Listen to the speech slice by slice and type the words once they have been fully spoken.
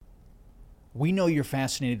We know you're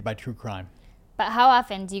fascinated by true crime. But how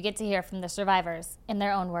often do you get to hear from the survivors in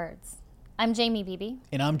their own words? I'm Jamie Beebe.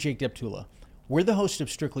 And I'm Jake Deptula. We're the host of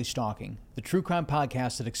Strictly Stalking, the true crime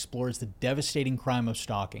podcast that explores the devastating crime of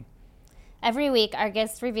stalking Every week, our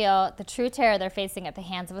guests reveal the true terror they're facing at the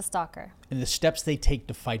hands of a stalker. and the steps they take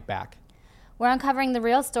to fight back. We're uncovering the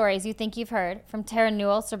real stories you think you've heard, from Tara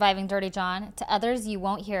Newell surviving Dirty John to others you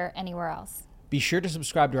won't hear anywhere else. Be sure to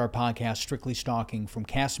subscribe to our podcast, Strictly Stalking, from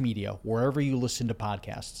Cast Media, wherever you listen to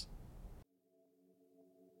podcasts.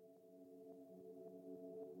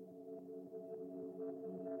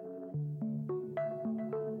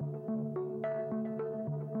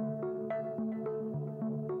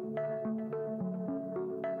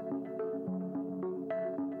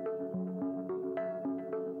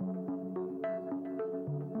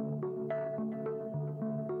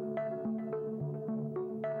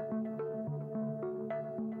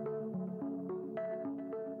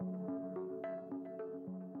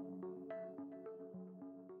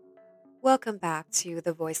 Welcome back to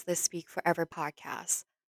the Voiceless Speak Forever podcast,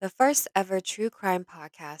 the first ever true crime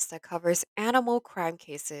podcast that covers animal crime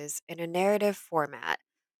cases in a narrative format.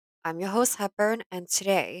 I'm your host, Hepburn, and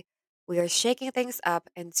today we are shaking things up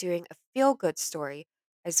and doing a feel good story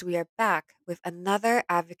as we are back with another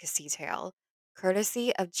advocacy tale,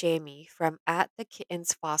 courtesy of Jamie from At the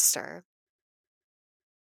Kitten's Foster.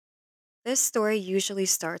 This story usually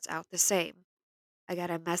starts out the same. I got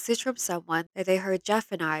a message from someone that they heard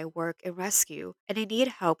Jeff and I work in rescue and they need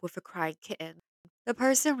help with a crying kitten. The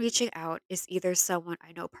person reaching out is either someone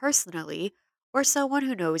I know personally or someone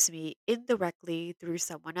who knows me indirectly through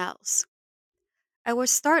someone else. I will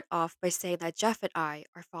start off by saying that Jeff and I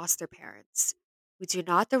are foster parents. We do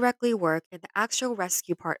not directly work in the actual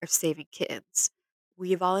rescue part of saving kittens.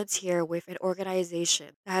 We volunteer with an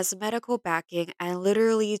organization that has medical backing and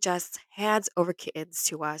literally just hands over kittens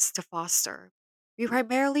to us to foster. We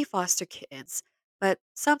primarily foster kittens, but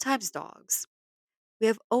sometimes dogs. We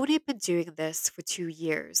have only been doing this for 2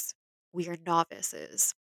 years. We are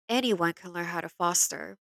novices. Anyone can learn how to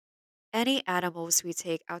foster. Any animals we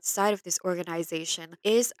take outside of this organization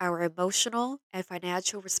is our emotional and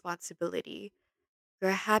financial responsibility.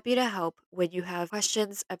 We're happy to help when you have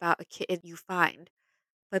questions about a kitten you find,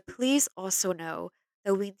 but please also know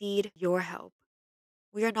that we need your help.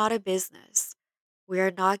 We are not a business. We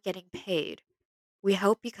are not getting paid. We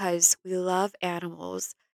help because we love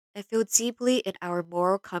animals and feel deeply in our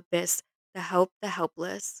moral compass to help the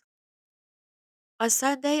helpless. On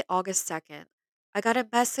Sunday, August 2nd, I got a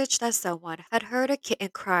message that someone had heard a kitten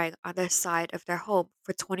crying on the side of their home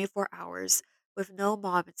for 24 hours with no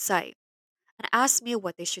mom in sight and asked me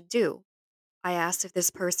what they should do. I asked if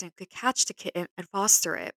this person could catch the kitten and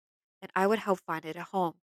foster it, and I would help find it a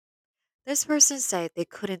home. This person said they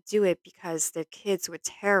couldn't do it because their kids would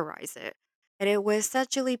terrorize it, and it would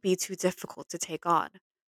essentially be too difficult to take on.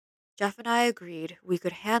 Jeff and I agreed we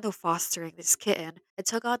could handle fostering this kitten and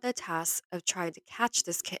took on the task of trying to catch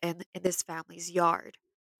this kitten in this family's yard.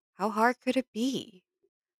 How hard could it be?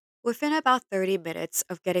 Within about 30 minutes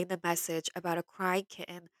of getting the message about a crying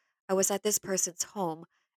kitten, I was at this person's home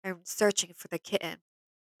and searching for the kitten.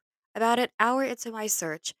 About an hour into my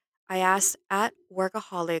search, I asked at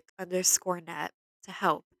workaholic underscore net to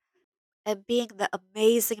help, and being the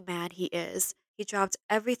amazing man he is, he dropped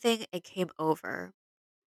everything and came over.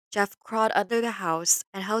 Jeff crawled under the house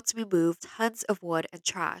and helped me move tons of wood and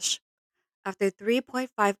trash. After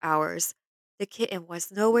 3.5 hours, the kitten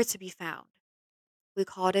was nowhere to be found. We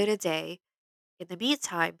called it a day. In the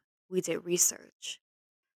meantime, we did research.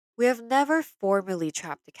 We have never formally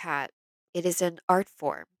trapped a cat. It is an art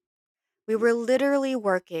form. We were literally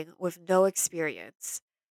working with no experience.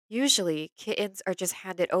 Usually, kittens are just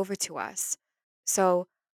handed over to us. So,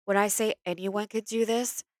 when I say anyone could do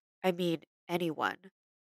this, I mean anyone.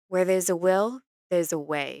 Where there's a will, there's a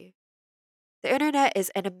way. The internet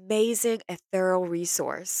is an amazing and thorough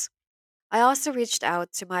resource. I also reached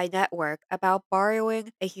out to my network about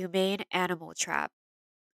borrowing a humane animal trap.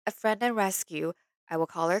 A friend in rescue, I will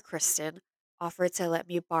call her Kristen, offered to let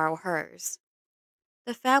me borrow hers.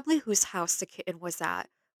 The family whose house the kitten was at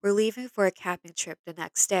were leaving for a camping trip the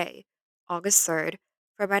next day, August 3rd,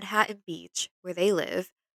 from Manhattan Beach, where they live,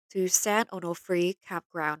 to San Onofre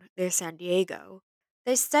Campground near San Diego.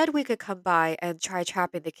 They said we could come by and try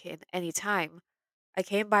trapping the kitten anytime. I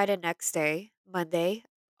came by the next day, Monday,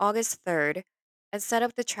 August 3rd, and set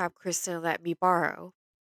up the trap Kristen let me borrow.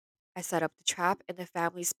 I set up the trap in the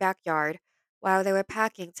family's backyard while they were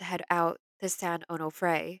packing to head out to San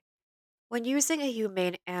Onofre. When using a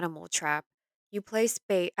humane animal trap, you place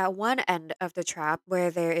bait at one end of the trap where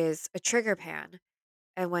there is a trigger pan.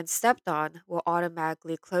 and when stepped on, will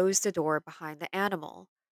automatically close the door behind the animal.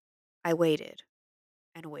 I waited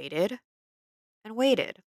and waited and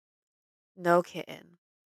waited. No kitten.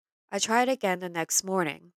 I tried again the next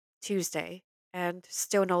morning, Tuesday, and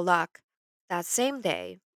still no luck. That same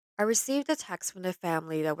day, I received a text from the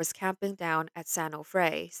family that was camping down at Sano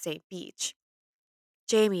St. Beach.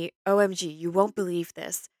 Jamie, OMG, you won't believe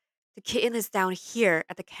this. The kitten is down here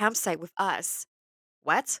at the campsite with us.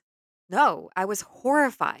 What? No, I was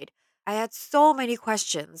horrified. I had so many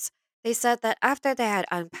questions. They said that after they had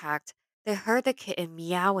unpacked, they heard the kitten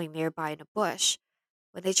meowing nearby in a bush.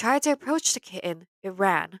 When they tried to approach the kitten, it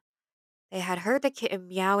ran. They had heard the kitten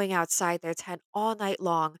meowing outside their tent all night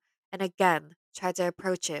long and again tried to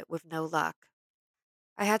approach it with no luck.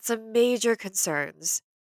 I had some major concerns.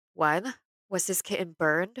 One, was this kitten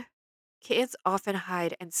burned? Kittens often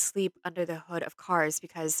hide and sleep under the hood of cars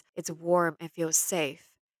because it's warm and feels safe.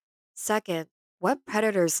 Second, what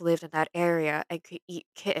predators lived in that area and could eat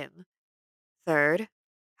kitten? Third,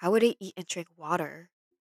 how would it eat and drink water?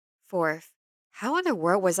 Fourth, how in the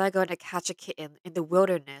world was I going to catch a kitten in the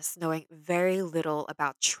wilderness knowing very little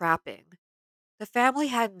about trapping? The family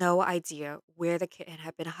had no idea where the kitten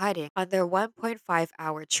had been hiding on their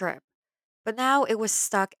 1.5-hour trip, but now it was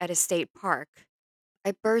stuck at a state park.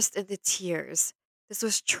 I burst into tears. This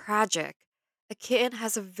was tragic. A kitten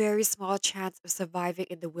has a very small chance of surviving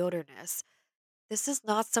in the wilderness. This is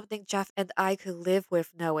not something Jeff and I could live with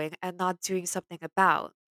knowing and not doing something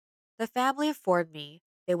about. The family informed me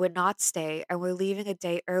they would not stay and were leaving a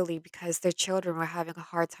day early because their children were having a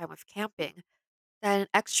hard time with camping, then an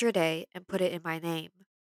extra day and put it in my name.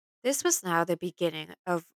 This was now the beginning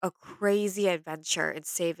of a crazy adventure in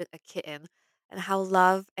saving a kitten and how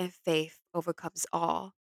love and faith overcomes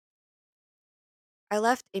all. I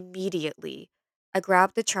left immediately. I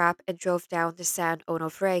grabbed the trap and drove down to San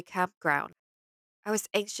Onofre campground. I was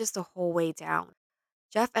anxious the whole way down.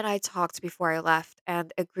 Jeff and I talked before I left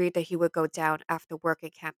and agreed that he would go down after work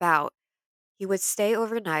and camp out. He would stay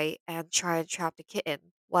overnight and try and trap the kitten,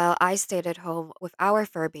 while I stayed at home with our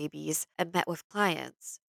fur babies and met with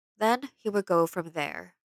clients. Then he would go from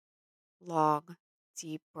there. Long,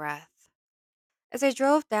 deep breath. As I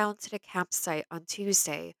drove down to the campsite on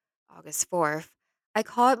Tuesday, August 4th, I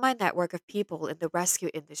called my network of people in the rescue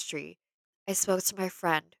industry. I spoke to my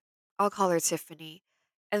friend, I'll call her Tiffany,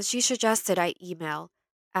 and she suggested I email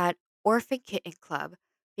at Orphan Kitten Club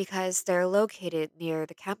because they're located near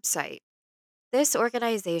the campsite. This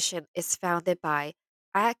organization is founded by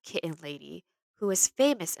a kitten lady who is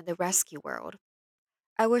famous in the rescue world.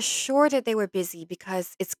 I was sure that they were busy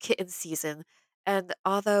because it's kitten season, and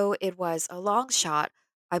although it was a long shot,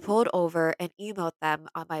 I pulled over and emailed them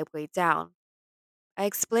on my way down. I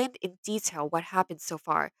explained in detail what happened so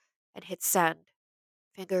far and hit send.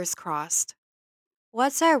 Fingers crossed.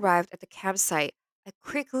 Once I arrived at the campsite, I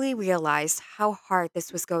quickly realized how hard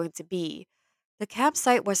this was going to be. The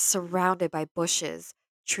campsite was surrounded by bushes,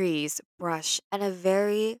 trees, brush, and a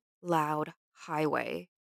very loud highway.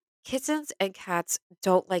 Kittens and cats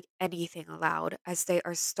don't like anything loud as they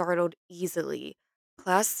are startled easily.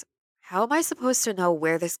 Plus, how am I supposed to know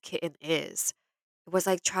where this kitten is? It was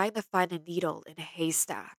like trying to find a needle in a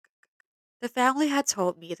haystack. The family had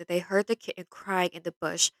told me that they heard the kitten crying in the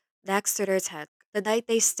bush next to their tent the night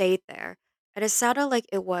they stayed there, and it sounded like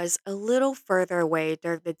it was a little further away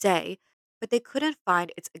during the day, but they couldn't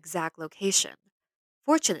find its exact location.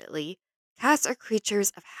 Fortunately, cats are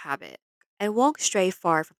creatures of habit and won't stray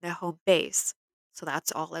far from their home base, so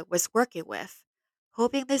that's all I was working with,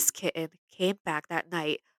 hoping this kitten came back that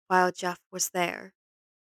night while Jeff was there.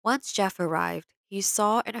 Once Jeff arrived, he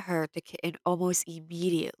saw and heard the kitten almost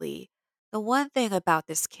immediately. The one thing about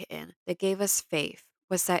this kitten that gave us faith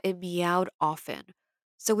was that it meowed often,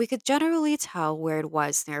 so we could generally tell where it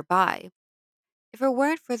was nearby. If it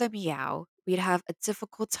weren't for the meow, we'd have a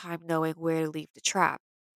difficult time knowing where to leave the trap.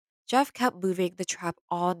 Jeff kept moving the trap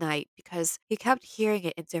all night because he kept hearing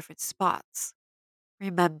it in different spots.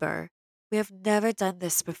 Remember, we have never done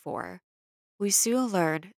this before. We soon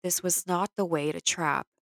learned this was not the way to trap.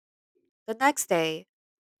 The next day,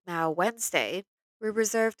 now Wednesday, we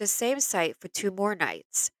reserved the same site for 2 more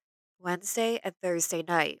nights, Wednesday and Thursday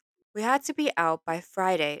night. We had to be out by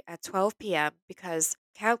Friday at 12 p.m. because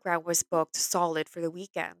campground was booked solid for the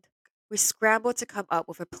weekend. We scrambled to come up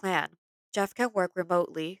with a plan. Jeff can work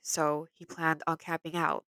remotely, so he planned on camping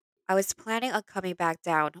out. I was planning on coming back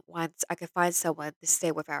down once I could find someone to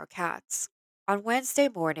stay with our cats. On Wednesday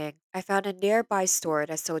morning, I found a nearby store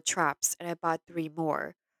that sold traps and I bought 3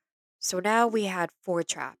 more. So now we had 4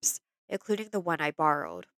 traps, including the one I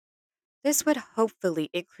borrowed. This would hopefully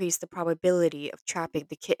increase the probability of trapping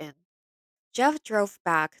the kitten. Jeff drove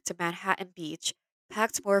back to Manhattan Beach,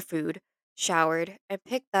 packed more food, showered, and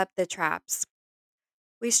picked up the traps.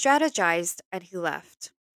 We strategized and he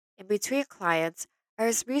left. In between clients, I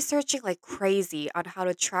was researching like crazy on how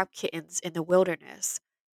to trap kittens in the wilderness.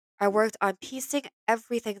 I worked on piecing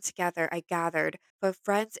everything together I gathered from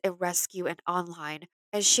friends in rescue and online,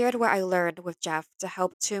 and shared what I learned with Jeff to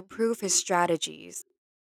help to improve his strategies.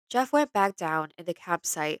 Jeff went back down in the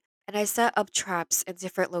campsite, and I set up traps in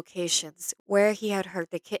different locations where he had heard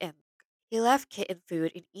the kitten. He left kitten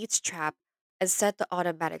food in each trap and set the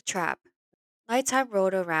automatic trap. Nighttime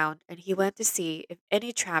rolled around, and he went to see if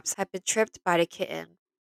any traps had been tripped by the kitten.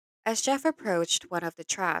 As Jeff approached one of the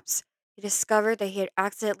traps, he discovered that he had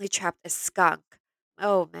accidentally trapped a skunk.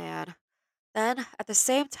 Oh man. Then, at the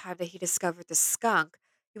same time that he discovered the skunk,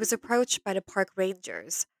 he was approached by the park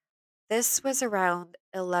rangers. This was around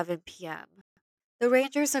 11 p.m. The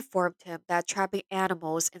rangers informed him that trapping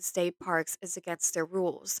animals in state parks is against their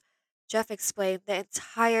rules. Jeff explained the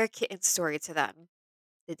entire kitten story to them.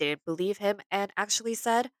 They didn't believe him and actually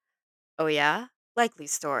said, "Oh, yeah? Likely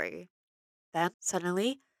story." Then,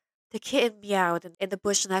 suddenly, the kitten meowed in the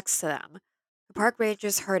bush next to them. The park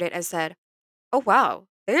rangers heard it and said, "Oh, wow,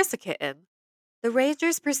 there's a kitten." The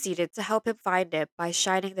rangers proceeded to help him find it by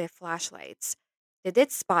shining their flashlights. They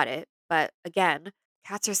did spot it, but again,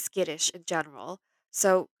 cats are skittish in general,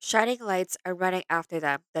 so shining lights and running after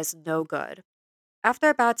them does no good. After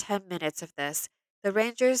about 10 minutes of this, the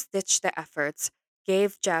rangers ditched their efforts,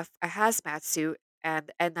 gave Jeff a hazmat suit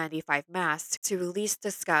and N95 mask to release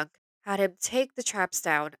the skunk, had him take the traps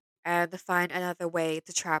down, and find another way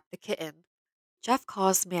to trap the kitten. Jeff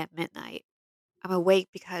calls me at midnight. I'm awake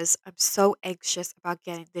because I'm so anxious about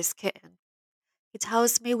getting this kitten. He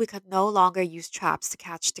tells me we could no longer use traps to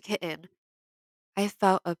catch the kitten. I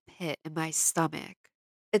felt a pit in my stomach.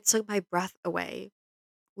 It took my breath away.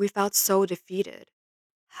 We felt so defeated.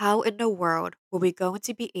 How in the world were we going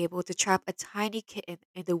to be able to trap a tiny kitten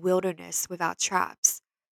in the wilderness without traps?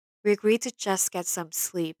 We agreed to just get some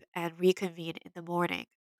sleep and reconvene in the morning.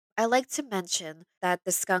 I like to mention that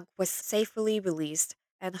the skunk was safely released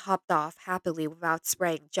and hopped off happily without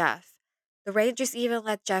spraying Jeff. The Rangers even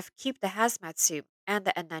let Jeff keep the hazmat suit and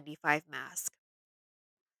the N95 mask.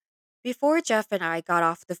 Before Jeff and I got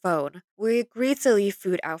off the phone, we agreed to leave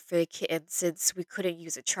food out for the kitten since we couldn't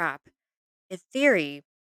use a trap. In theory,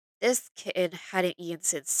 this kitten hadn't eaten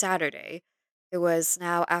since Saturday. It was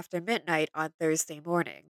now after midnight on Thursday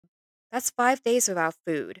morning. That's 5 days without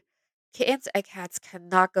food. Kittens and cats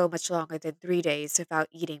cannot go much longer than 3 days without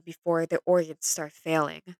eating before their organs start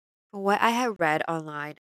failing. From what I have read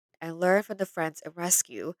online and learned from the friends in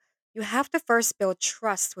rescue, you have to first build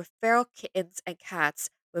trust with feral kittens and cats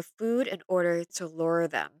with food in order to lure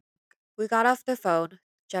them. We got off the phone,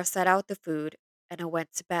 Jeff set out the food, and I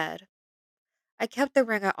went to bed. I kept the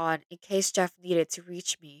ringer on in case Jeff needed to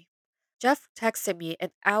reach me. Jeff texted me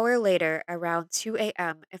an hour later around 2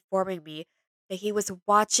 a.m., informing me that he was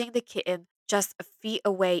watching the kitten just a feet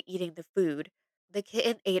away eating the food. The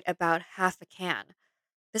kitten ate about half a can.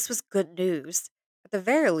 This was good news. At the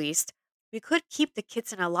very least, we could keep the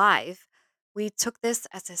kitten alive. We took this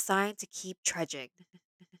as a sign to keep trudging.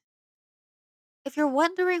 If you're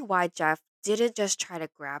wondering why Jeff didn't just try to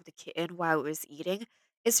grab the kitten while it was eating,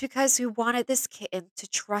 it's because we wanted this kitten to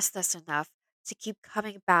trust us enough to keep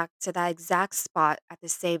coming back to that exact spot at the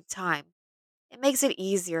same time. It makes it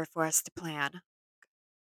easier for us to plan.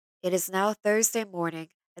 It is now Thursday morning,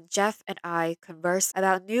 and Jeff and I converse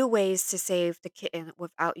about new ways to save the kitten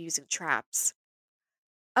without using traps.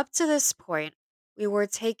 Up to this point, we were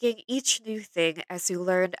taking each new thing as we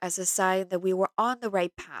learned as a sign that we were on the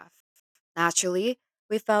right path. Naturally,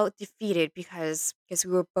 we felt defeated because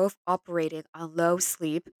we were both operating on low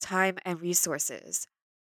sleep, time, and resources.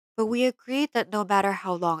 But we agreed that no matter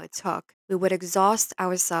how long it took, we would exhaust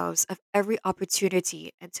ourselves of every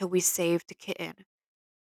opportunity until we saved the kitten.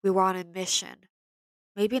 We were on a mission.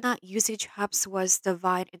 Maybe not using traps was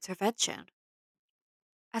divine intervention.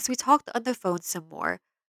 As we talked on the phone some more,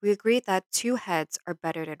 we agreed that two heads are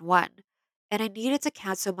better than one, and I needed to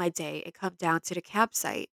cancel my day and come down to the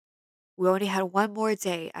campsite. We only had one more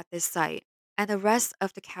day at this site, and the rest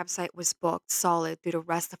of the campsite was booked solid through the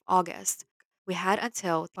rest of August. We had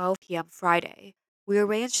until 12 p.m. Friday. We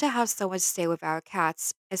arranged to have someone stay with our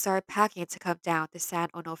cats and started packing to come down to San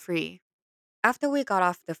Onofre. After we got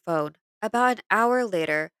off the phone, about an hour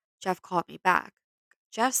later, Jeff called me back.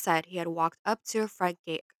 Jeff said he had walked up to the front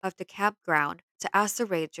gate of the campground to ask the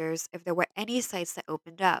rangers if there were any sites that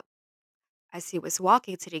opened up. As he was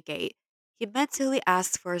walking to the gate, he mentally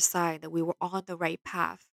asked for a sign that we were on the right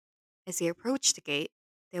path. As he approached the gate,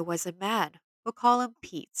 there was a man, we'll call him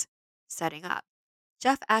Pete, setting up.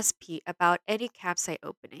 Jeff asked Pete about any campsite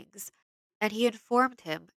openings, and he informed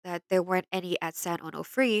him that there weren't any at San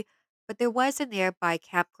Onofre, but there was a nearby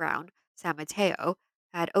campground, San Mateo,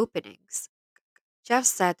 had openings. Jeff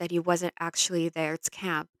said that he wasn't actually there to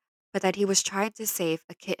camp, but that he was trying to save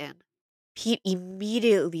a kitten. Pete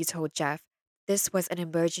immediately told Jeff this was an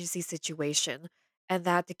emergency situation and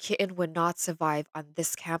that the kitten would not survive on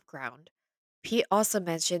this campground. Pete also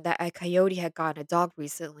mentioned that a coyote had gotten a dog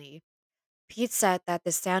recently. Pete said that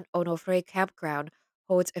the San Onofre campground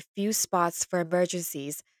holds a few spots for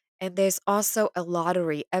emergencies, and there's also a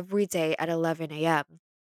lottery every day at 11 a.m.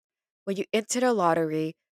 When you enter the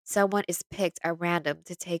lottery, someone is picked at random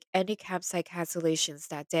to take any campsite cancellations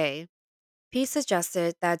that day. Pete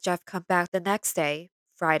suggested that Jeff come back the next day,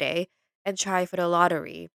 Friday, and try for the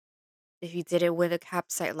lottery. If he didn't win the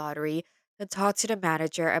campsite lottery, then talk to the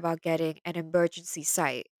manager about getting an emergency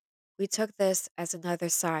site. We took this as another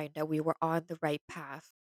sign that we were on the right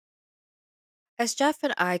path. As Jeff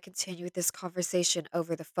and I continued this conversation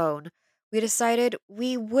over the phone, we decided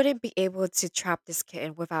we wouldn't be able to trap this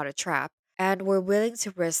kitten without a trap, and were willing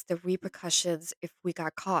to risk the repercussions if we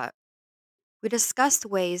got caught. We discussed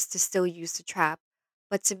ways to still use the trap,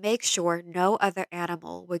 but to make sure no other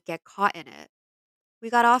animal would get caught in it. We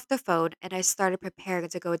got off the phone and I started preparing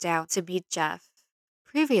to go down to meet Jeff.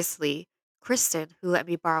 Previously, Kristen, who let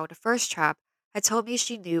me borrow the first trap, had told me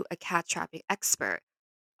she knew a cat trapping expert.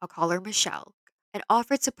 I'll call her Michelle, and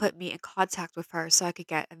offered to put me in contact with her so I could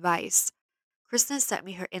get advice. Kristen sent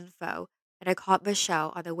me her info, and I called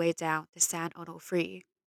Michelle on the way down to San Onofre.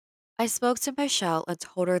 I spoke to Michelle and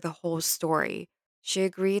told her the whole story. She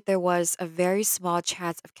agreed there was a very small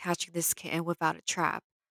chance of catching this kitten without a trap.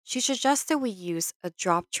 She suggested we use a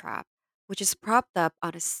drop trap, which is propped up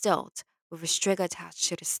on a stilt with a string attached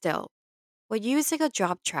to the stilt. When using a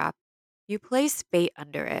drop trap, you place bait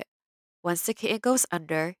under it. Once the kitten goes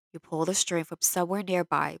under, you pull the string from somewhere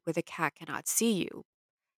nearby where the cat cannot see you.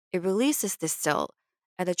 It releases the stilt,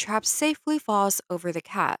 and the trap safely falls over the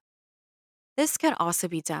cat. This can also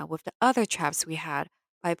be done with the other traps we had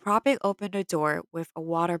by propping open the door with a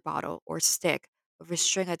water bottle or stick with a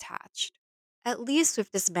string attached. At least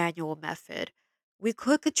with this manual method, we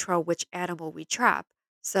could control which animal we trap,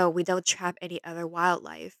 so we don't trap any other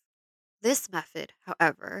wildlife. This method,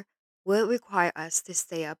 however, would require us to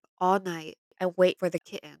stay up all night and wait for the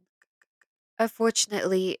kitten.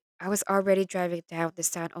 Unfortunately, I was already driving down the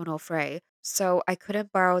San Onofre, so I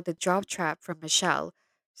couldn't borrow the drop trap from Michelle,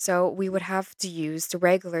 so we would have to use the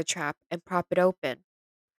regular trap and prop it open.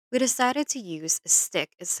 We decided to use a stick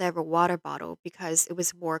instead of a water bottle because it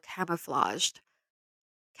was more camouflaged.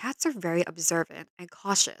 Cats are very observant and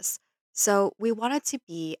cautious, so we wanted to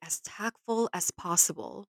be as tactful as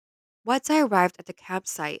possible. Once I arrived at the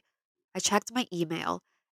campsite, I checked my email,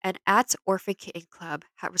 and at Orphan Kitten Club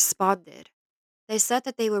had responded. They said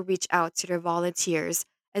that they would reach out to their volunteers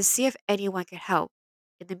and see if anyone could help.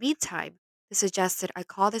 In the meantime, they suggested I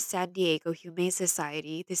call the San Diego Humane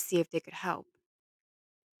Society to see if they could help.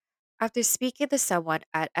 After speaking to someone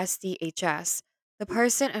at SDHS, the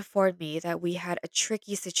person informed me that we had a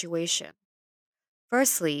tricky situation.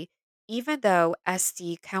 Firstly, even though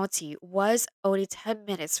SD County was only 10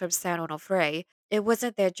 minutes from San Onofre, it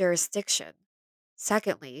wasn't their jurisdiction.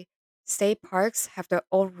 Secondly, state parks have their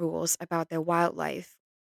own rules about their wildlife.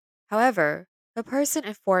 However, the person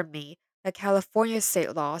informed me that California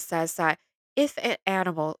state law says that if an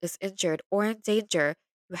animal is injured or in danger,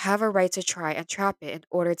 you have a right to try and trap it in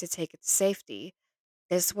order to take it to safety.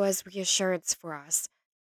 This was reassurance for us,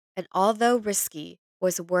 and although risky,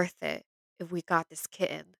 was worth it if we got this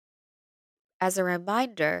kitten. As a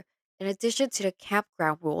reminder, in addition to the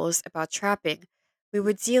campground rules about trapping, we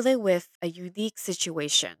were dealing with a unique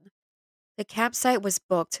situation. The campsite was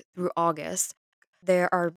booked through August.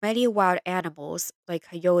 There are many wild animals like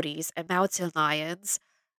coyotes and mountain lions,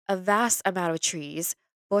 a vast amount of trees,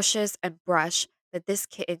 bushes, and brush that this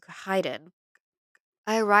kitten could hide in.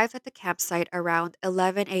 I arrived at the campsite around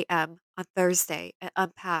 11 a.m. on Thursday and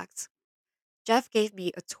unpacked. Jeff gave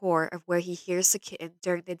me a tour of where he hears the kitten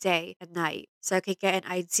during the day and night so I could get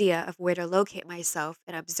an idea of where to locate myself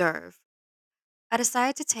and observe. I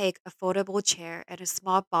decided to take a foldable chair and a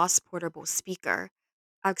small Boss portable speaker.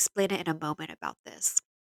 I'll explain it in a moment about this.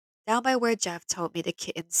 Down by where Jeff told me the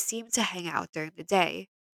kitten seemed to hang out during the day.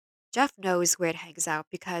 Jeff knows where it hangs out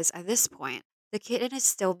because at this point, the kitten is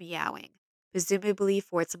still meowing, presumably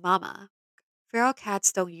for its mama. Feral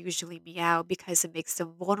cats don't usually meow because it makes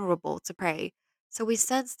them vulnerable to prey, so we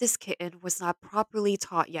sensed this kitten was not properly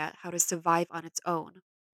taught yet how to survive on its own.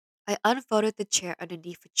 I unfolded the chair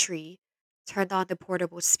underneath a tree, turned on the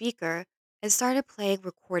portable speaker, and started playing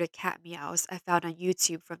recorded cat meows I found on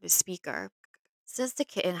YouTube from the speaker. Since the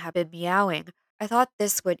kitten had been meowing, I thought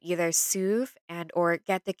this would either soothe and or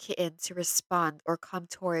get the kitten to respond or come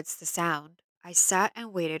towards the sound. I sat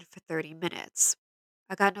and waited for 30 minutes.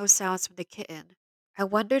 I got no sounds from the kitten. I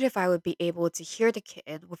wondered if I would be able to hear the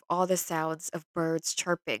kitten with all the sounds of birds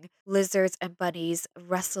chirping, lizards and bunnies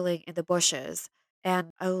wrestling in the bushes,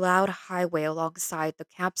 and a loud highway alongside the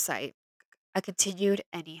campsite. I continued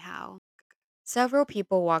anyhow. Several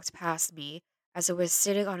people walked past me as I was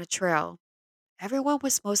sitting on a trail. Everyone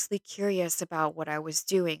was mostly curious about what I was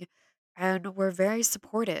doing and were very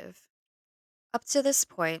supportive. Up to this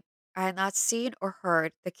point, I had not seen or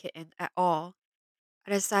heard the kitten at all.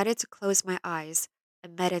 I decided to close my eyes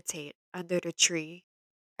and meditate under the tree.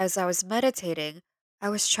 As I was meditating, I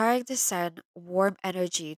was trying to send warm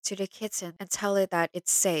energy to the kitten and tell it that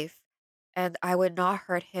it's safe and I would not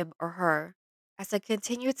hurt him or her. As I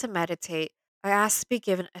continued to meditate, I asked to be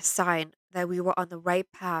given a sign that we were on the right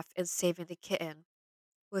path in saving the kitten.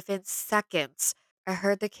 Within seconds, I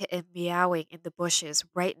heard the kitten meowing in the bushes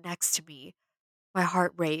right next to me. My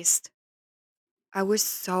heart raced. I was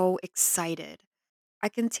so excited. I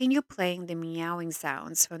continued playing the meowing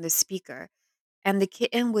sounds from the speaker, and the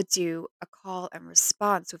kitten would do a call and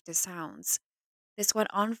response with the sounds. This went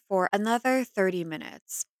on for another 30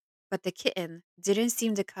 minutes, but the kitten didn't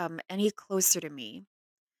seem to come any closer to me.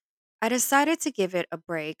 I decided to give it a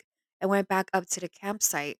break and went back up to the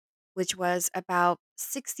campsite, which was about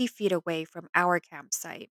 60 feet away from our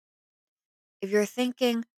campsite. If you're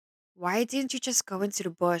thinking, why didn't you just go into the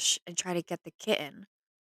bush and try to get the kitten?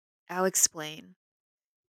 I'll explain.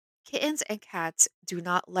 Kittens and cats do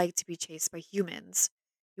not like to be chased by humans.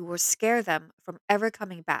 You will scare them from ever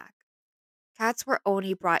coming back. Cats were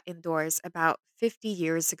only brought indoors about 50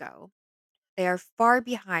 years ago. They are far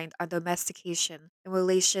behind on domestication in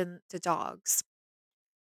relation to dogs.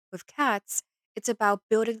 With cats, it's about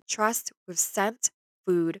building trust with scent,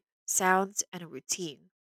 food, sounds, and a routine.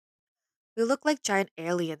 We look like giant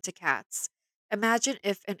alien to cats. Imagine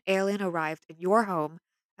if an alien arrived in your home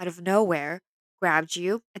out of nowhere, grabbed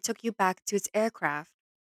you, and took you back to its aircraft.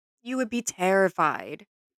 You would be terrified.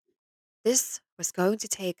 This was going to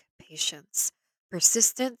take patience,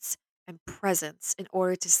 persistence, and presence in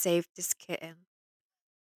order to save this kitten.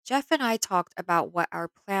 Jeff and I talked about what our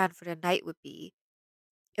plan for the night would be.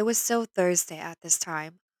 It was still Thursday at this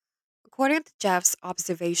time. According to Jeff's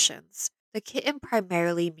observations, the kitten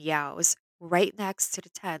primarily meows right next to the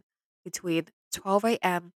tent between 12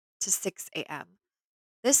 a.m. to 6 a.m.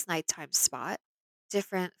 This nighttime spot,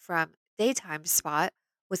 different from daytime spot,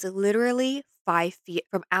 was literally 5 feet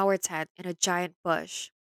from our tent in a giant bush.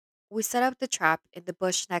 We set up the trap in the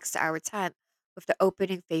bush next to our tent with the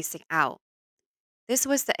opening facing out. This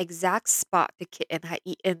was the exact spot the kitten had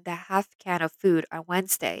eaten the half can of food on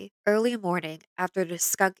Wednesday, early morning after the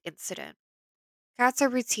skunk incident. Cats are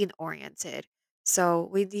routine oriented, so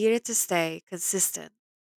we needed to stay consistent.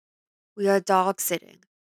 We are dog sitting,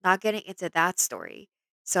 not getting into that story,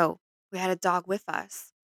 so we had a dog with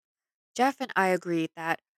us. Jeff and I agreed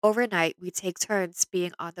that overnight we take turns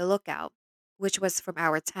being on the lookout, which was from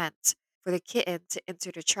our tent, for the kitten to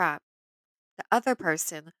enter the trap. The other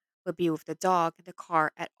person would be with the dog in the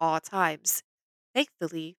car at all times.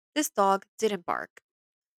 Thankfully, this dog didn't bark.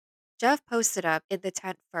 Jeff posted up in the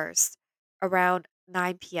tent first, around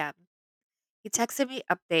 9 p.m. He texted me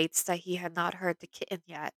updates that he had not heard the kitten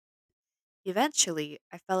yet. Eventually,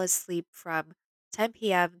 I fell asleep from 10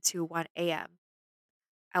 p.m. to 1 a.m.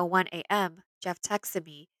 At 1 a.m., Jeff texted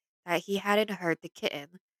me that he hadn't heard the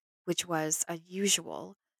kitten, which was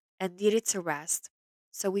unusual, and needed to rest,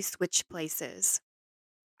 so we switched places.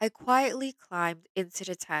 I quietly climbed into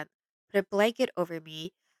the tent, put a blanket over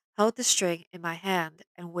me, held the string in my hand,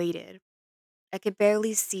 and waited. I could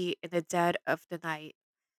barely see in the dead of the night.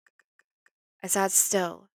 I sat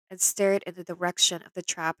still and stared in the direction of the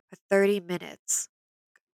trap for 30 minutes.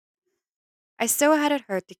 I still hadn't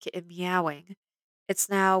heard the kitten meowing. It's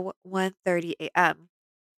now 1:30 a.m.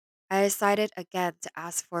 I decided again to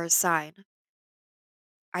ask for a sign.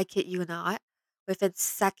 I kid you not, within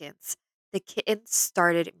seconds, the kitten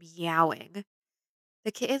started meowing.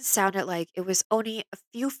 The kitten sounded like it was only a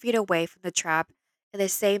few feet away from the trap in the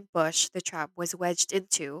same bush the trap was wedged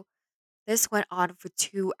into. This went on for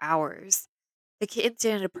 2 hours. The kitten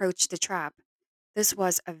didn't approach the trap. This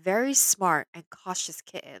was a very smart and cautious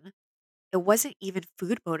kitten. It wasn't even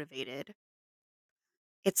food motivated.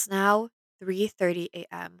 It's now 3:30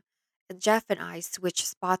 a.m. and Jeff and I switched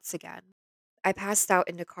spots again. I passed out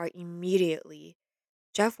in the car immediately.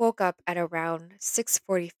 Jeff woke up at around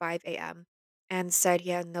 6:45 a.m. and said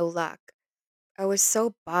he had no luck. I was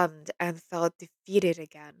so bummed and felt defeated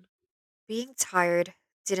again. Being tired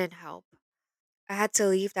didn't help. I had to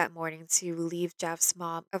leave that morning to relieve Jeff's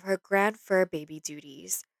mom of her grand fur baby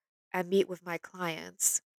duties and meet with my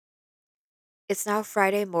clients. It's now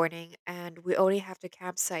Friday morning, and we only have the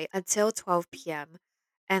campsite until 12 p.m.,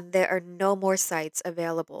 and there are no more sites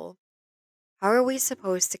available. How are we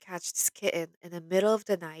supposed to catch this kitten in the middle of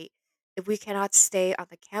the night if we cannot stay on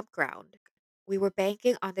the campground? We were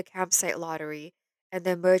banking on the campsite lottery and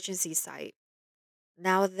the emergency site.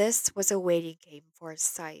 Now, this was a waiting game for a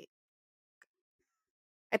site.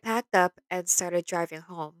 I packed up and started driving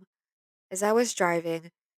home. As I was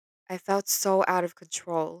driving, I felt so out of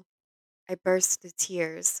control. I burst into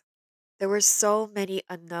tears. There were so many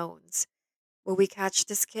unknowns. Will we catch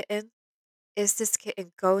this kitten? Is this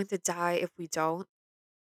kitten going to die if we don't?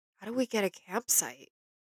 How do we get a campsite?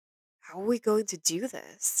 How are we going to do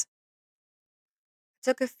this? I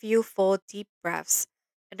took a few full, deep breaths,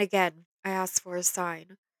 and again, I asked for a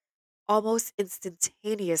sign. Almost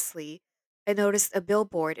instantaneously, I noticed a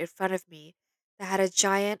billboard in front of me that had a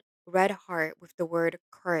giant red heart with the word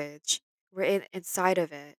courage written inside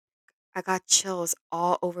of it. I got chills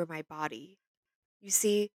all over my body. You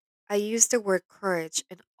see, I use the word courage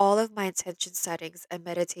in all of my intention settings and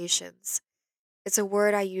meditations. It's a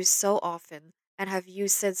word I use so often and have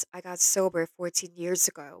used since I got sober 14 years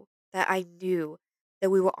ago that I knew that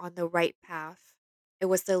we were on the right path. It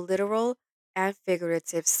was the literal and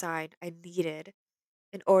figurative sign I needed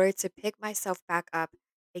in order to pick myself back up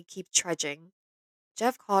and keep trudging.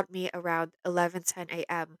 Jeff called me around 11:10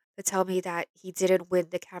 a.m. to tell me that he didn't win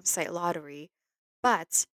the campsite lottery,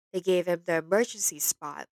 but they gave him the emergency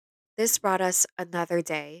spot. This brought us another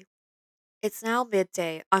day. It's now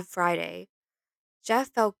midday on Friday. Jeff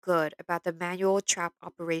felt good about the manual trap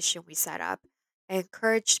operation we set up and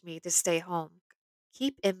encouraged me to stay home.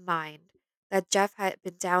 Keep in mind that Jeff had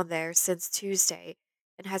been down there since Tuesday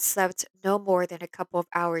and had slept no more than a couple of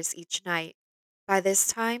hours each night. By this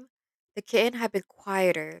time, the kitten had been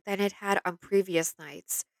quieter than it had on previous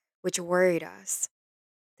nights, which worried us.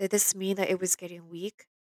 Did this mean that it was getting weak?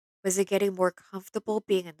 Was it getting more comfortable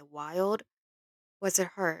being in the wild? Was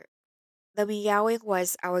it hurt? The meowing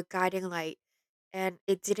was our guiding light, and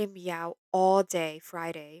it didn't meow all day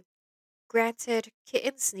Friday. Granted,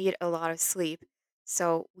 kittens need a lot of sleep,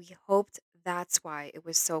 so we hoped that's why it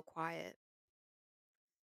was so quiet.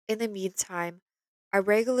 In the meantime, I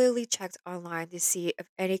regularly checked online to see if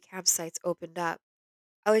any campsites opened up.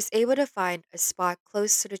 I was able to find a spot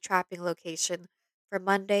close to the trapping location for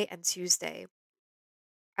Monday and Tuesday.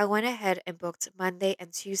 I went ahead and booked Monday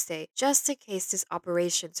and Tuesday just in case this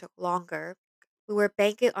operation took longer. We were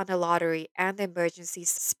banking on the lottery and the emergency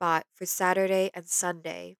spot for Saturday and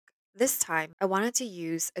Sunday. This time, I wanted to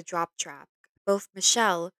use a drop trap. Both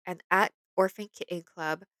Michelle and at Orphan Kitten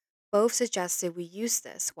Club both suggested we use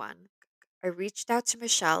this one. I reached out to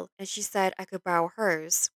Michelle and she said I could borrow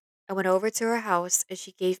hers. I went over to her house and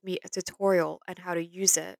she gave me a tutorial on how to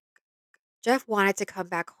use it. Jeff wanted to come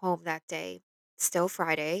back home that day, still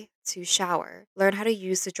Friday, to shower, learn how to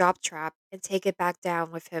use the drop trap, and take it back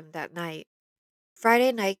down with him that night.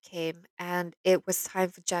 Friday night came, and it was time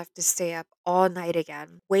for Jeff to stay up all night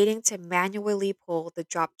again, waiting to manually pull the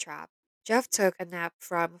drop trap. Jeff took a nap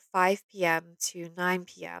from 5 p.m. to 9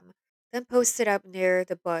 p.m., then posted up near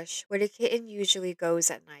the bush where the kitten usually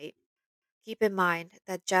goes at night. Keep in mind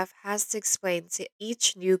that Jeff has to explain to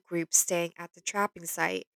each new group staying at the trapping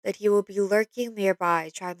site that he will be lurking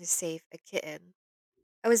nearby trying to save a kitten.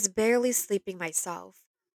 I was barely sleeping myself,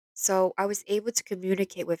 so I was able to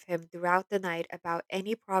communicate with him throughout the night about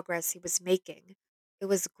any progress he was making. It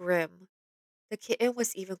was grim. The kitten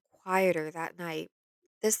was even quieter that night.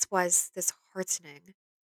 This was disheartening.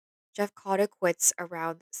 Jeff called it quits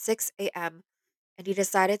around 6 a.m. and he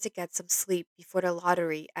decided to get some sleep before the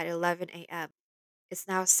lottery at 11 a.m. It's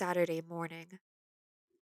now Saturday morning.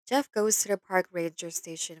 Jeff goes to the park ranger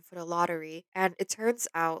station for the lottery, and it turns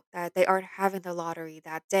out that they aren't having the lottery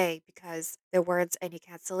that day because there weren't any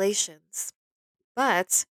cancellations.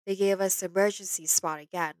 But they gave us the emergency spot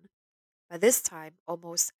again. By this time,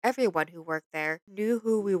 almost everyone who worked there knew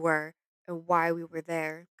who we were and why we were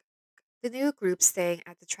there. The new group staying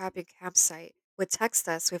at the trapping campsite would text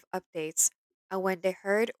us with updates on when they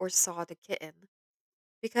heard or saw the kitten.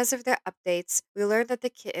 Because of their updates, we learned that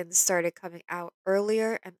the kittens started coming out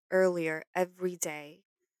earlier and earlier every day.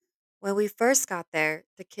 When we first got there,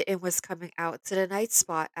 the kitten was coming out to the night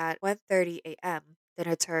spot at 1:30 a.m. Then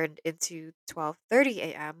it turned into 12:30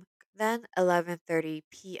 a.m., then 11:30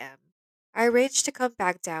 p.m. I arranged to come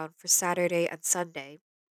back down for Saturday and Sunday.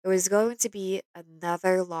 It was going to be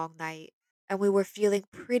another long night, and we were feeling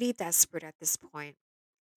pretty desperate at this point.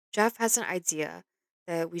 Jeff has an idea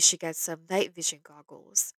that we should get some night vision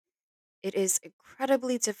goggles. It is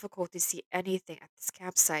incredibly difficult to see anything at this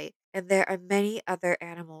campsite, and there are many other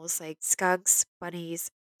animals like skunks,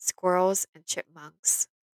 bunnies, squirrels, and chipmunks.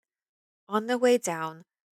 On the way down,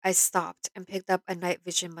 I stopped and picked up a night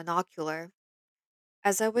vision monocular.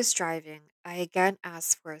 As I was driving, I again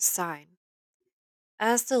asked for a sign.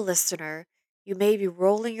 As the listener, you may be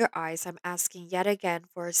rolling your eyes. I'm asking yet again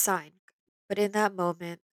for a sign. But in that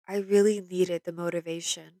moment, I really needed the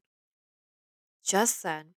motivation. Just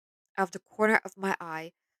then, out of the corner of my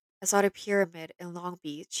eye, I saw the pyramid in Long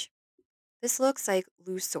Beach. This looks like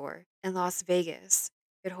Luxor in Las Vegas.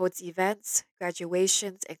 It holds events,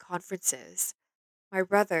 graduations, and conferences. My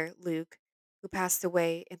brother, Luke, who passed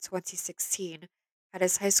away in 2016, had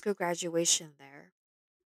his high school graduation there.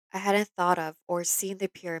 I hadn't thought of or seen the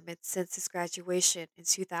pyramid since his graduation in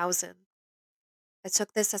 2000. I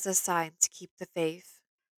took this as a sign to keep the faith.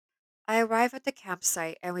 I arrived at the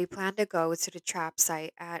campsite and we planned to go to the trap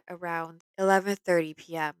site at around 11:30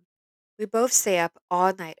 p.m. We both stay up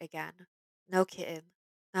all night again. No kitten.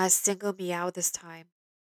 Not a single meow this time.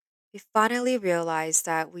 We finally realized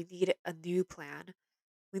that we need a new plan.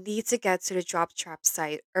 We need to get to the drop trap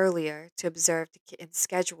site earlier to observe the kitten's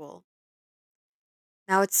schedule.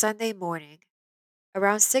 Now it's Sunday morning.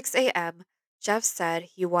 Around 6 a.m., Jeff said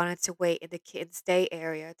he wanted to wait in the kitten's day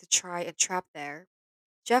area to try and trap there.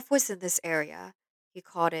 Jeff was in this area. He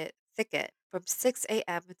called it thicket from 6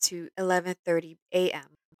 a.m. to 11:30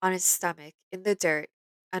 a.m. on his stomach in the dirt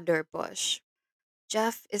under a bush.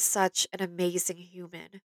 Jeff is such an amazing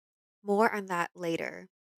human. More on that later.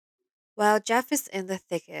 While Jeff is in the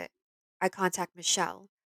thicket, I contact Michelle,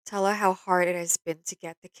 tell her how hard it has been to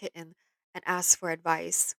get the kitten, and ask for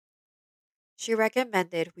advice. She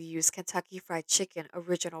recommended we use Kentucky Fried Chicken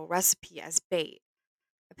original recipe as bait.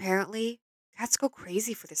 Apparently, cats go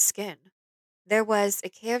crazy for the skin. There was a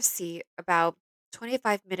KFC about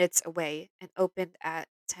 25 minutes away and opened at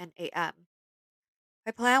 10 a.m.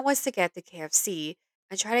 My plan was to get the KFC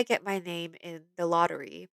and try to get my name in the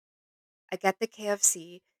lottery. I get the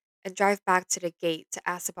KFC and drive back to the gate to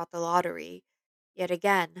ask about the lottery. Yet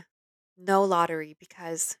again, no lottery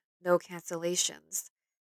because no cancellations.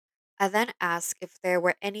 I then ask if there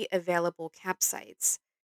were any available campsites.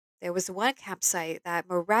 There was one campsite that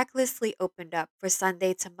miraculously opened up for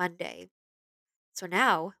Sunday to Monday. So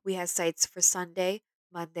now we had sites for Sunday,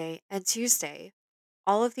 Monday, and Tuesday.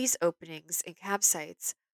 All of these openings in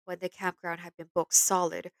campsites, when the campground had been booked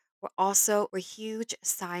solid, were huge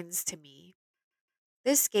signs to me.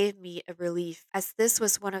 This gave me a relief as this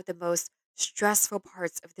was one of the most stressful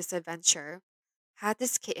parts of this adventure. Had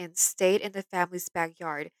this kitten stayed in the family's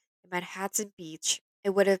backyard in Manhattan Beach,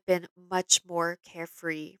 it would have been much more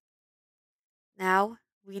carefree. Now,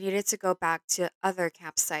 we needed to go back to the other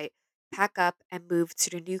campsite, pack up, and move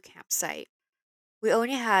to the new campsite. We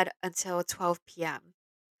only had until 12 p.m.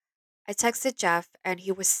 I texted Jeff and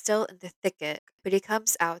he was still in the thicket, but he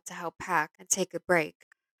comes out to help pack and take a break.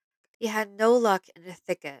 He had no luck in the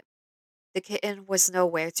thicket. The kitten was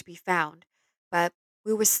nowhere to be found, but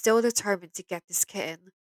we were still determined to get this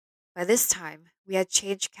kitten. By this time, we had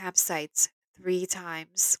changed campsites 3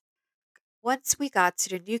 times. Once we got to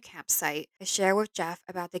the new campsite, I shared with Jeff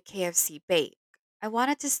about the KFC bait. I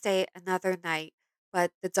wanted to stay another night,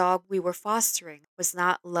 but the dog we were fostering was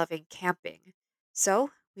not loving camping. So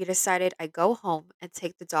we decided I'd go home and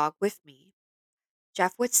take the dog with me.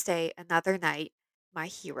 Jeff would stay another night, my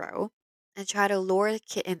hero, and try to lure the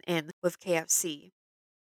kitten in with KFC.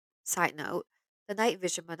 Side note, the night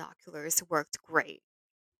vision binoculars worked great.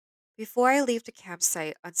 Before I leave the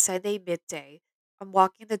campsite on Sunday midday, I'm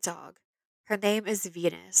walking the dog. Her name is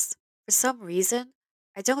Venus. For some reason,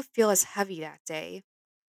 I don't feel as heavy that day.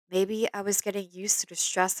 Maybe I was getting used to the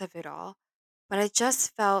stress of it all, but I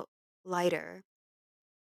just felt lighter.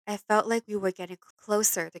 I felt like we were getting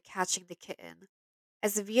closer to catching the kitten.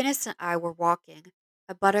 As Venus and I were walking,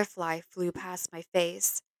 a butterfly flew past my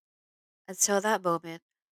face. Until that moment,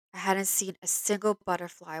 I hadn't seen a single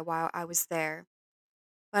butterfly while I was there.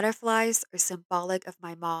 Butterflies are symbolic of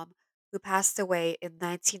my mom, who passed away in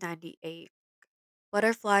 1998.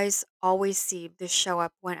 Butterflies always seem to show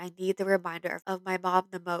up when I need the reminder of my mom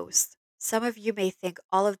the most. Some of you may think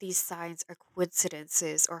all of these signs are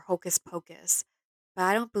coincidences or hocus pocus, but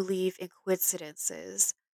I don't believe in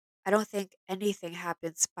coincidences. I don't think anything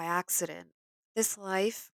happens by accident. This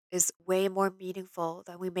life is way more meaningful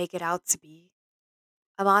than we make it out to be.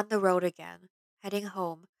 I'm on the road again, heading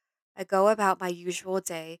home. I go about my usual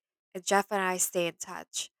day, and Jeff and I stay in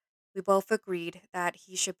touch. We both agreed that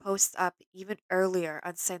he should post up even earlier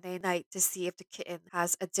on Sunday night to see if the kitten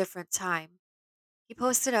has a different time. He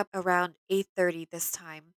posted up around 8:30 this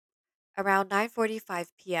time. Around 9:45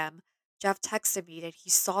 p.m., Jeff texted me that he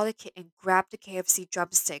saw the kitten grab the KFC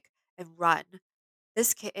drumstick and run.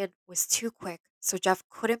 This kitten was too quick, so Jeff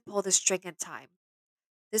couldn't pull the string in time.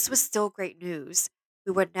 This was still great news.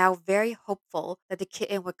 We were now very hopeful that the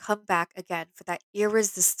kitten would come back again for that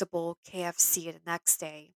irresistible KFC the next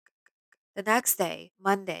day. The next day,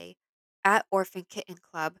 Monday, at Orphan Kitten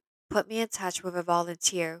Club, put me in touch with a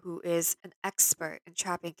volunteer who is an expert in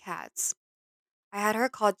trapping cats. I had her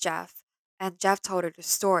call Jeff, and Jeff told her the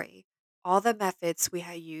story, all the methods we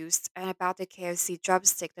had used, and about the KFC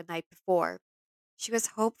drumstick the night before. She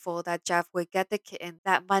was hopeful that Jeff would get the kitten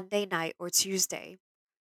that Monday night or Tuesday.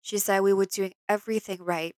 She said we were doing everything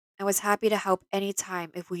right and was happy to help any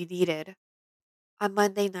time if we needed. On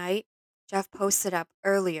Monday night, Jeff posted up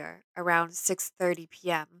earlier, around 6:30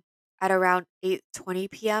 p.m. At around 8:20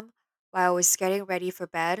 p.m., while I was getting ready for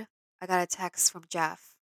bed, I got a text from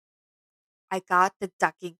Jeff. I got the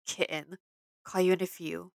ducking kitten. Call you in a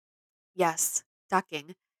few. Yes,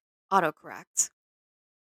 ducking. Autocorrect.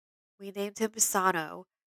 We named him Sano,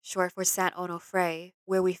 short for San Onofre,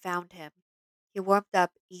 where we found him. He warmed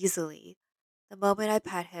up easily. The moment I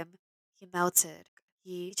pet him, he melted.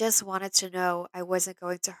 He just wanted to know I wasn't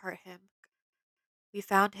going to hurt him. We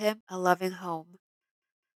found him a loving home.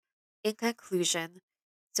 In conclusion,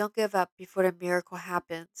 don't give up before the miracle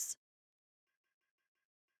happens.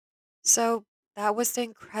 So, that was the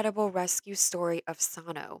incredible rescue story of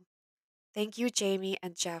Sano. Thank you, Jamie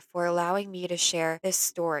and Jeff, for allowing me to share this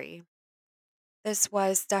story. This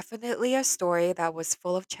was definitely a story that was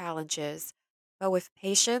full of challenges, but with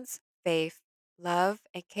patience, faith, love,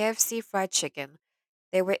 and KFC fried chicken,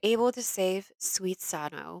 they were able to save sweet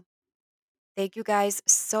Sano. Thank you guys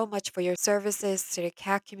so much for your services to the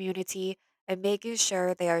cat community and making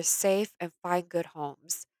sure they are safe and find good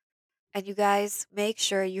homes. And you guys, make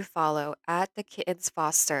sure you follow at the Kittens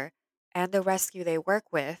Foster and the rescue they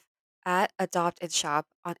work with at Adopt and Shop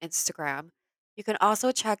on Instagram. You can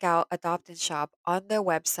also check out Adopt and Shop on their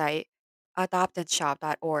website,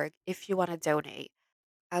 adoptandshop.org, if you want to donate.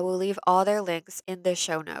 I will leave all their links in the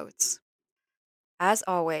show notes. As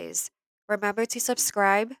always, remember to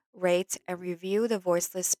subscribe, rate, and review The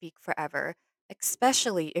Voiceless Speak Forever,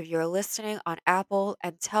 especially if you're listening on Apple,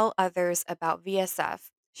 and tell others about VSF.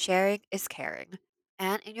 Sharing is caring.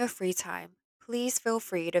 And in your free time, please feel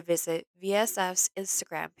free to visit VSF's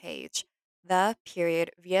Instagram page, the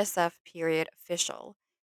VSF official.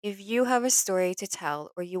 If you have a story to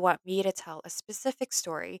tell or you want me to tell a specific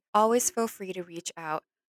story, always feel free to reach out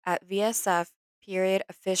at VSF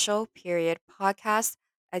official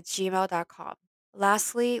podcast@gmail.com.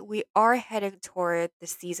 Lastly, we are heading toward the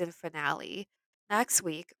season finale. Next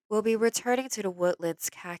week, we'll be returning to the Woodlands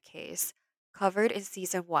cat case covered in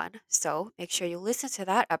season one, so make sure you listen to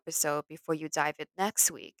that episode before you dive in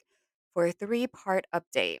next week for a three-part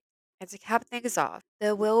update. And to cap things off,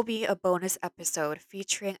 there will be a bonus episode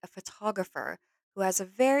featuring a photographer who has a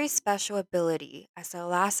very special ability as the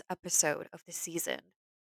last episode of the season.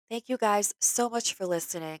 Thank you guys so much for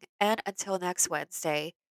listening, and until next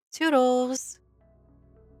Wednesday, toodles!